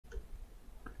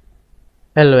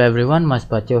Hello everyone,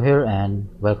 Maspacho here and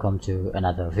welcome to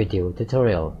another video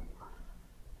tutorial.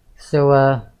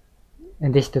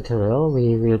 In this tutorial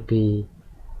we will be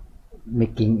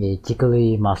making a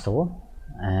jiggly muscle,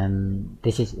 and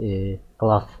this is a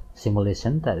cloth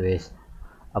simulation that is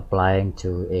applying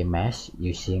to a mesh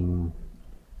using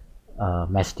a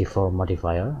mesh deform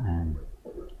modifier. And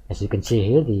as you can see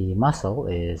here, the muscle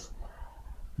is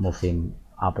moving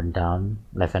up and down,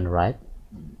 left and right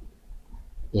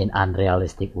in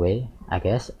unrealistic way. I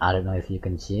guess I don't know if you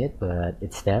can see it, but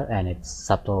it's there and it's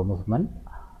subtle movement,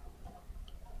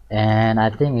 and I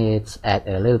think it's add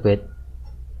a little bit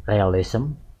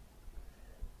realism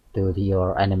to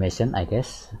your animation, I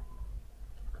guess.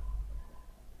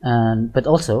 And but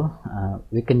also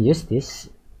we can use this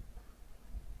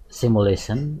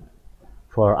simulation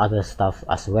for other stuff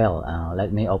as well.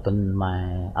 Let me open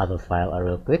my other file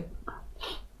real quick.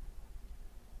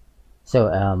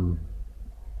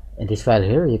 In this file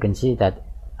here you can see that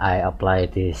I apply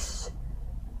this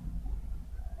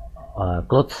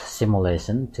cloth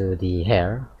simulation to the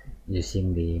hair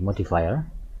using the modifier,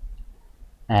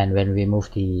 and when we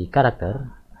move the character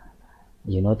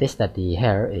you notice that the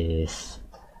hair is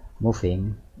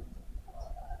moving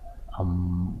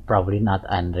probably not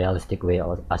unrealistic way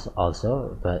as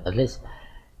also, but at least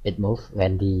it moves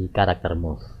when the character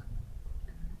moves.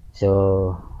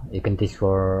 So you can teach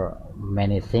for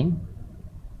many things,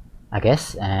 I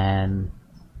guess, and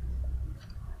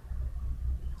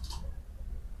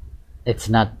it's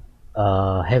not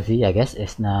heavy. I guess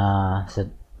it's not, so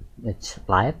it's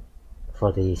light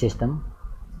for the system,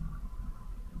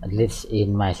 at least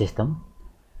in my system.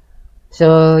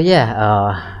 So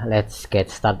yeah, let's get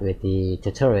started with the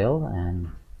tutorial.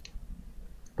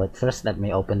 But first let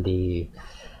me open the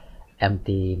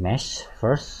empty mesh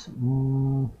first.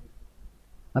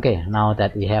 Okay, now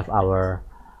that we have our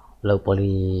low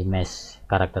poly mesh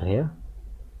character here,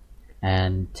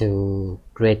 and to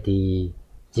create the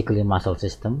jiggly muscle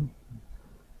system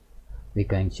we're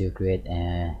going to create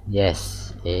a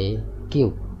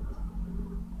cube.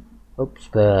 Oops,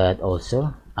 but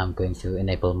also I'm going to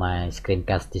enable my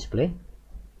screencast display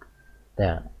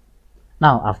there.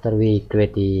 Now after we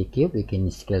create the cube, we can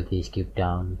scale this cube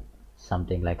down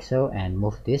something like so and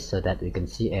move this so that we can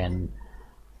see and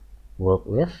work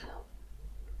with.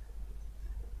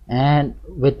 And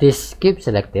with this cube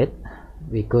selected,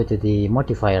 we go to the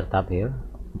modifier tab here,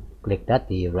 click that,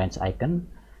 the range icon,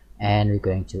 and we're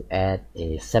going to add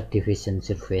a subdivision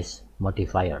surface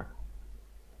modifier.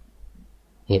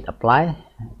 Hit apply,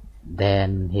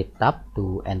 then hit tab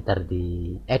to enter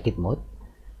the edit mode,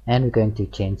 and we're going to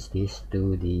change this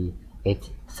to the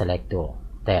edge select tool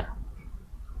there.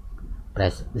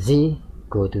 Press Z,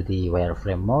 go to the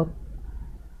wireframe mode,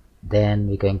 then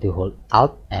we're going to hold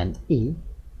Alt and E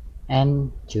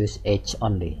and choose edge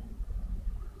only.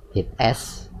 Hit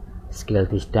S, scale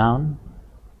this down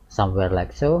somewhere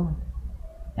like so,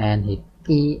 and hit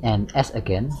E and S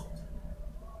again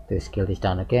to scale this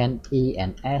down again, E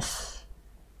and S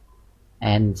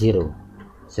and 0,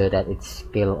 so that it's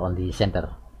scale on the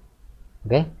center.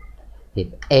 Okay,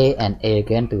 hit A and A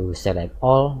again to select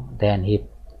all, then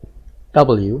hit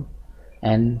W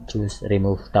and choose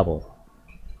remove double.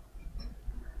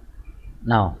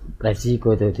 Now let's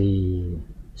go to the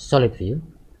solid view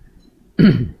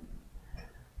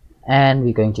and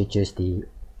we're going to choose the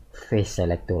face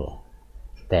select tool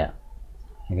there.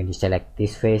 I'm going to select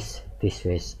this face, this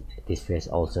face, this face,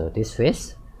 also this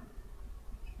face,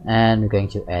 and we're going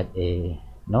to add a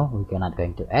we're not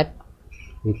going to add.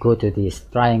 We go to this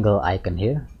triangle icon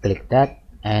here, click that,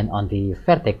 and on the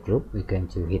vertex group we're going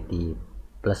to hit the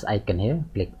plus icon here,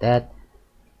 click that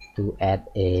to add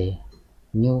a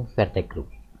new vertex group.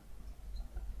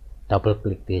 Double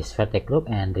click this vertex group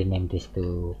and rename this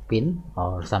to pin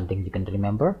or something you can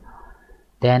remember,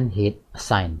 then hit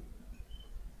assign.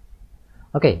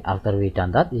 Okay, after we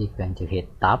done that, we're going to hit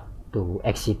tab to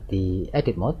exit the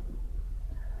edit mode.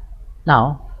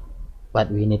 Now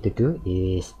what we need to do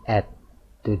is add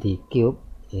to the cube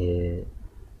a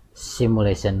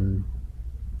simulation,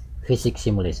 physics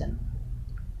simulation.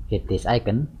 Hit this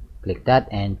icon, click that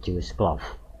and choose cloth.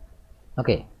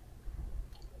 Okay,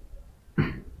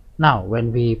 now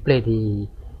when we play the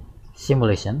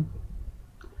simulation,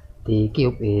 the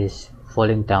cube is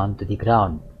falling down to the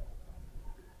ground.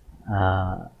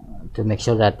 To make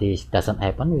sure that this doesn't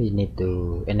happen, we need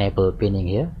to enable pinning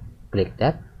here, click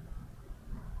that,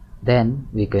 then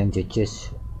we're going to choose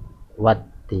what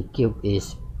the cube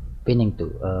is pinning to,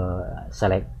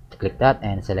 click that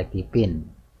and select the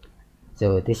pin.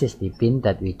 So this is the pin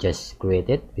that we just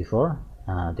created before,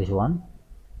 this one.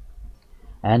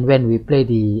 And when we play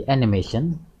the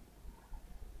animation,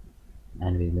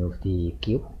 and we move the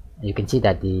cube. You can see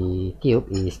that the cube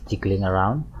is jiggling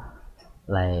around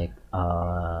like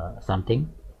something.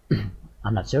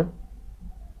 I'm not sure.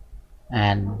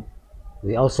 And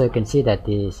we also can see that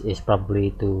this is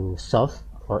probably too soft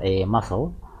for a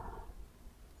muzzle.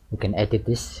 We can edit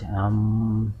this,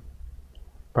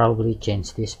 probably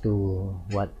change this to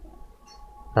what,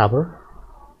 rubber,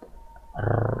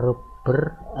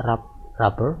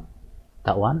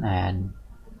 that one. And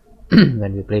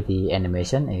when we play the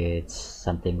animation, it's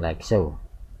something like so.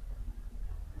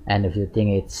 And if you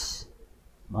think it's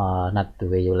not the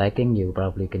way you're liking, you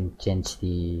probably can change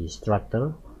the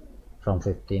structure from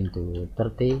 15 to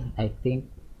 30, I think.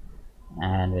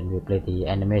 And when we play the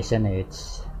animation,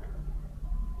 it's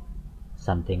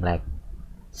something like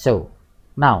so.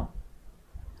 Now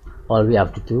all we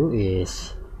have to do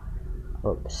is,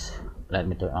 oops, let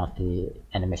me turn off the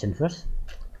animation first.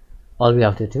 All we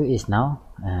have to do is now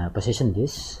position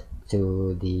this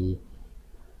to the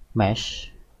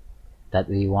mesh that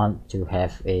we want to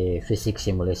have a physics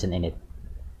simulation in it.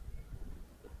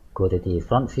 Go to the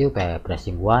front view by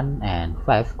pressing 1 and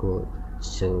 5, go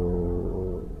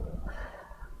to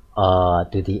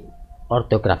the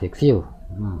orthographic view,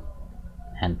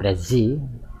 and press Z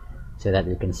so that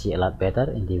we can see a lot better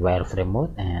in the wireframe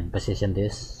mode, and position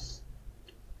this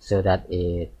so that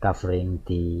it covering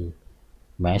the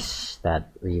mesh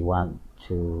that we want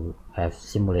to have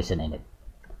simulation in it.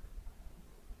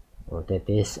 Rotate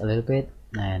this a little bit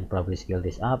and probably scale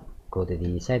this up. Go to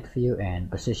the side view and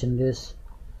position this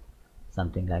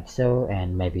something like so,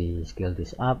 and maybe scale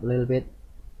this up a little bit,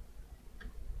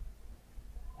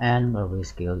 and probably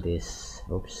scale this,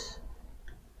 oops,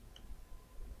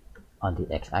 on the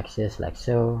x-axis like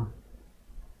so,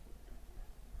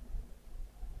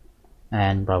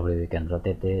 and probably we can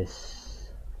rotate this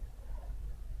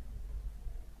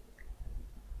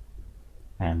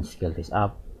and scale this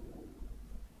up,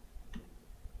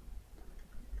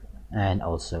 and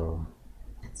also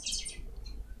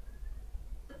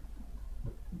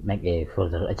make a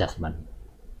further adjustment.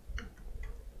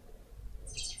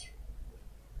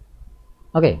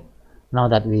 Okay, now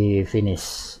that we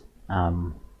finish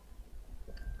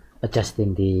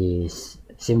adjusting the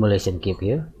simulation cube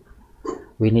here,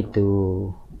 we need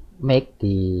to make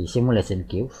the simulation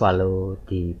cube follow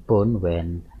the bone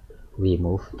when we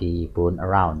move the bone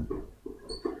around.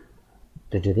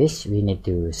 To do this, we need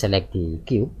to select the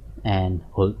cube and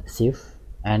hold shift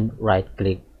and right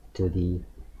click to the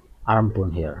arm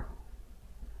bone here.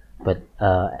 But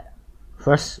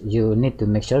first you need to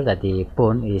make sure that the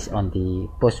bone is on the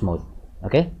pose mode.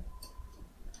 Okay,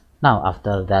 now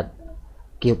after that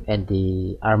cube and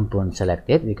the arm bone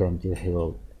selected, we're going to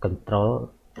hold Ctrl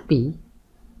P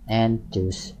and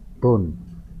choose bone.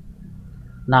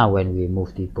 Now when we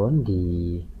move the bone,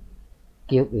 the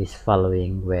cube is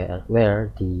following where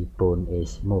the bone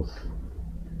is moved.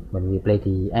 When we play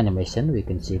the animation, we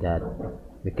can see that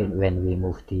when we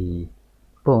move the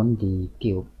bone, the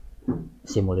cube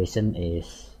simulation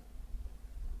is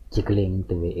jiggling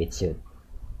the way it should.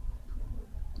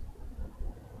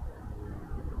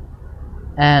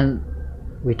 And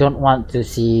we don't want to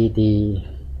see the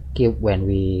cube when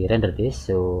we render this,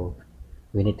 so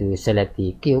we need to select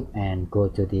the cube and go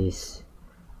to this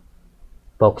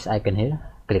box icon here,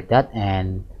 click that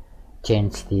and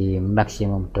change the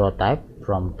maximum draw type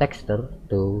from texture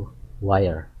to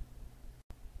wire.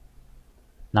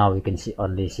 Now we can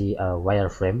only see a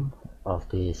wireframe of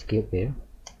this cube here.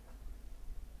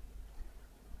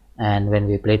 And when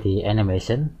we play the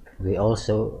animation, we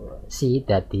also see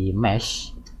that the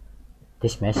mesh,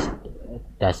 this mesh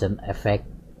doesn't affect,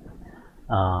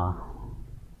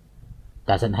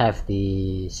 doesn't have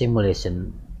the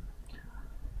simulation.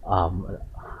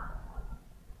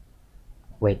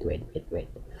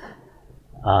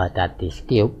 That this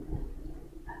cube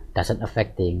doesn't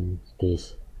affecting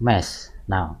this mesh.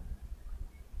 Now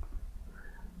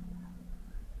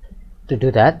to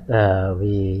do that,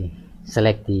 we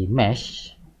select the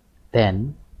mesh,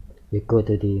 then we go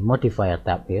to the modifier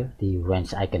tab here, the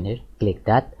wrench icon here, click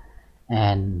that,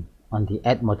 and on the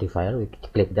add modifier we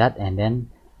click that, and then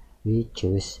we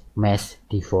choose mesh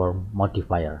deform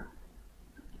modifier.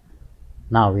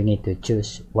 Now we need to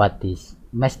choose what this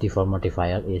mesh deform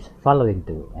modifier is following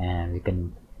to, and we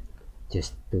can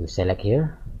just to select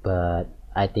here, but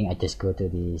I think I just go to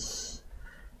this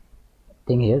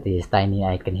thing here, this tiny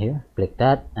icon here, click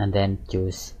that, and then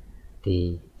choose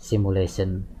the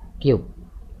simulation cube.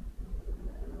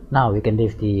 Now we can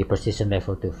leave the precision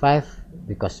level to 5,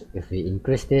 because if we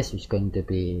increase this, it's going to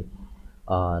be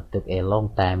took a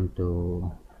long time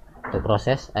to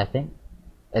process, I think,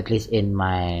 at least in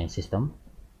my system.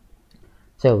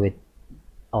 So with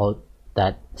all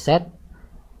that set,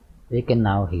 we can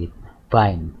now hit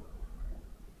bind.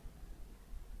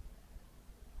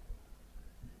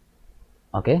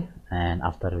 Okay, and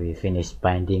after we finish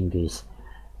binding this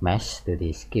mesh to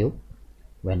this cube,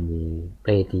 when we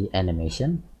play the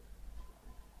animation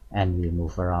and we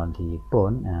move around the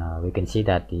bone, we can see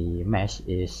that the mesh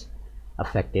is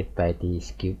affected by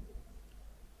this cube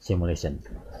simulation.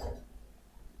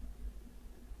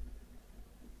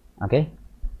 Okay,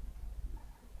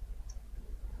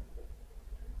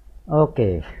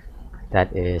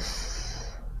 that is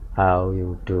how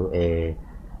you do a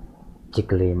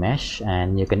jiggly mesh,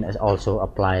 and you can also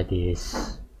apply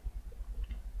this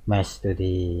mesh to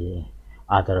the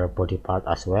other body part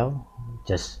as well.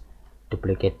 Just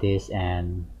duplicate this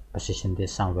and position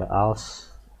this somewhere else,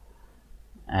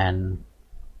 and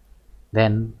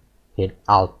then hit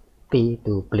Alt P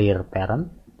to clear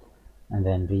parent, and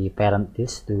then reparent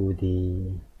this to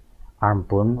the arm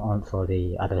bone on for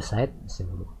the other side. So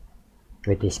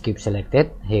with this cube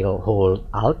selected, hold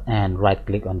Alt and right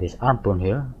click on this arm bone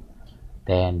here,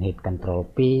 then hit Ctrl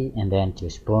P and then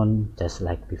choose bone just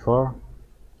like before,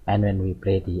 and when we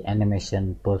play the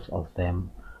animation, both of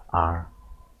them are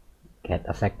get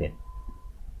affected.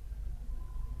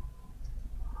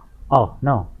 Oh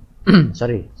no,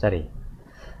 sorry.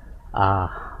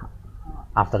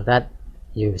 After that,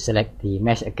 you select the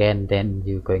mesh again, then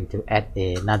you're going to add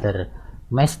another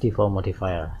mesh deform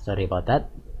modifier. Sorry about that.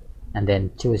 And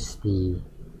then choose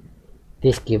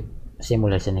this cube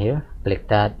simulation here, click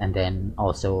that, and then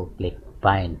also click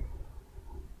bind.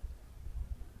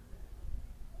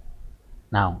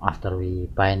 Now after we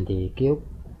bind the cube,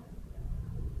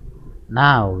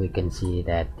 now we can see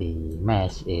that the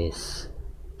mesh is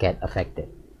get affected.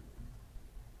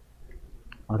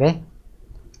 Okay,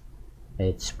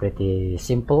 it's pretty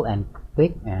simple and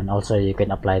quick, and also you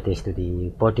can apply this to the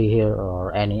body here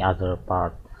or any other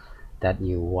part that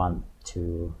you want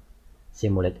to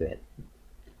simulate with.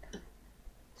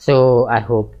 So I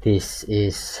hope this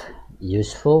is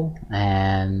useful,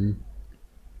 and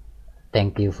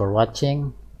thank you for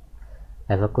watching.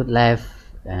 Have a good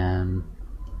life, and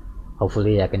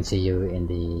hopefully I can see you in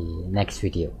the next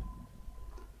video.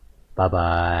 Bye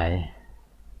bye.